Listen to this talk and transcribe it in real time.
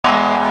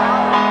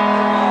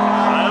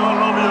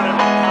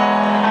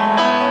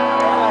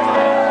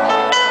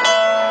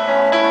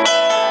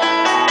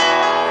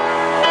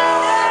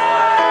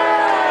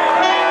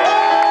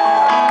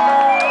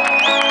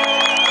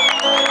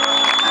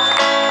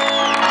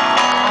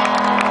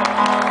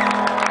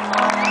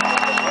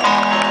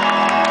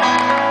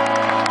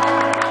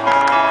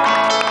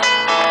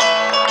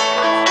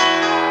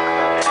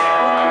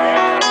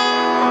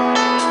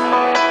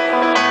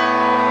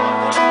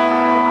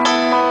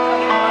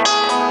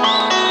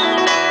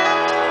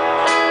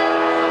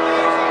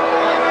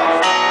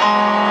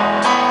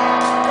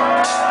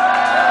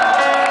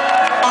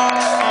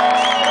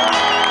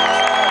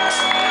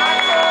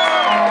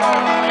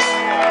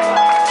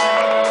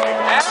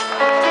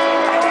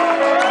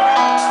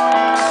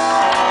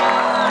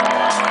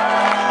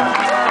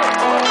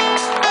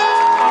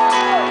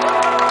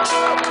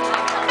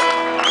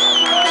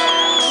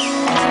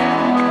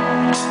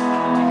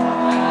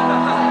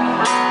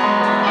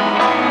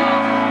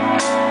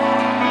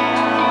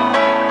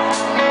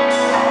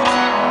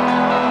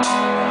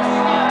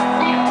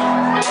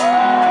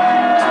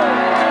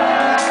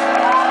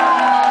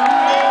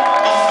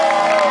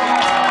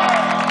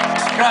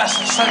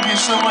thank you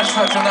so much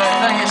for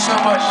tonight. Thank you so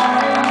much.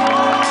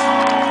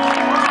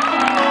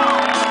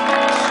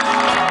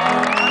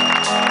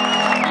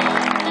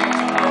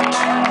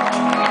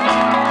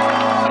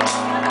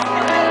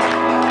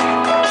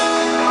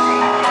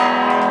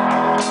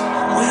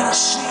 When I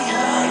see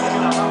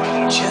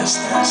her just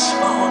this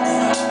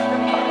morning,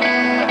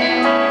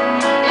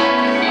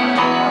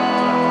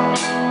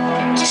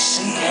 to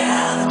see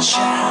how the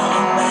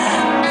child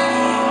might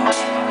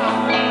be,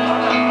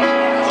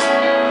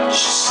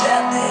 she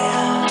sat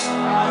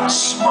there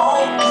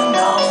smoking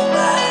all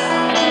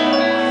night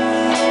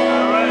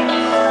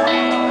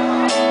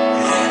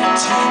at a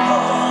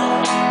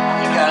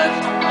table. You got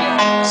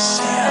it.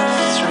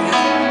 Set three.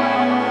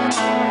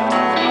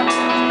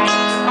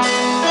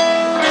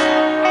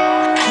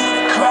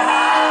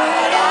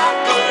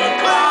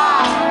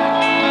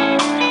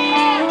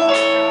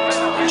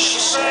 She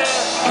said,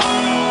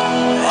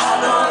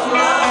 I don't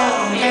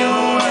love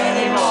you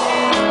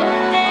anymore.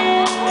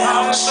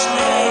 I was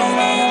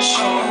standing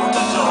showing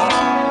the door.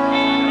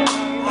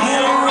 You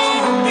don't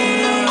ruin me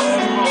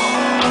anymore.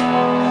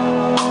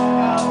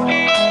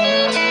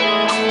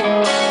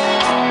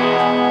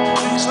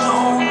 Please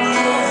don't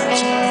look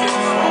to me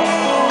for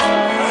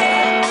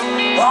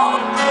all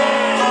the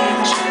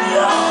things are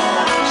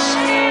yours.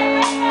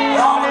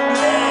 All the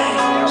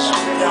things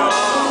are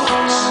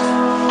yours.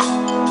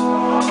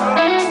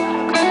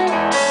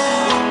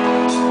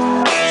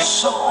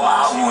 So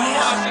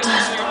I went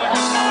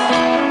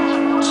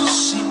to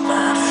see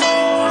my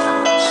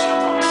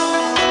friends,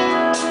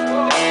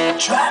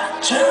 try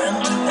to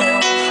turn to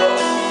them for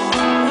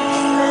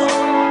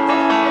real.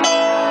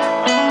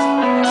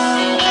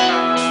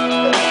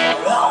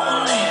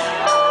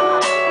 Rolling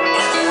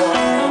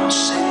in the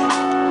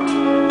city.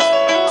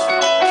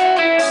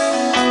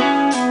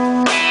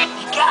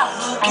 You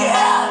gotta look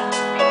out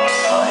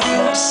for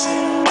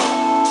yourself.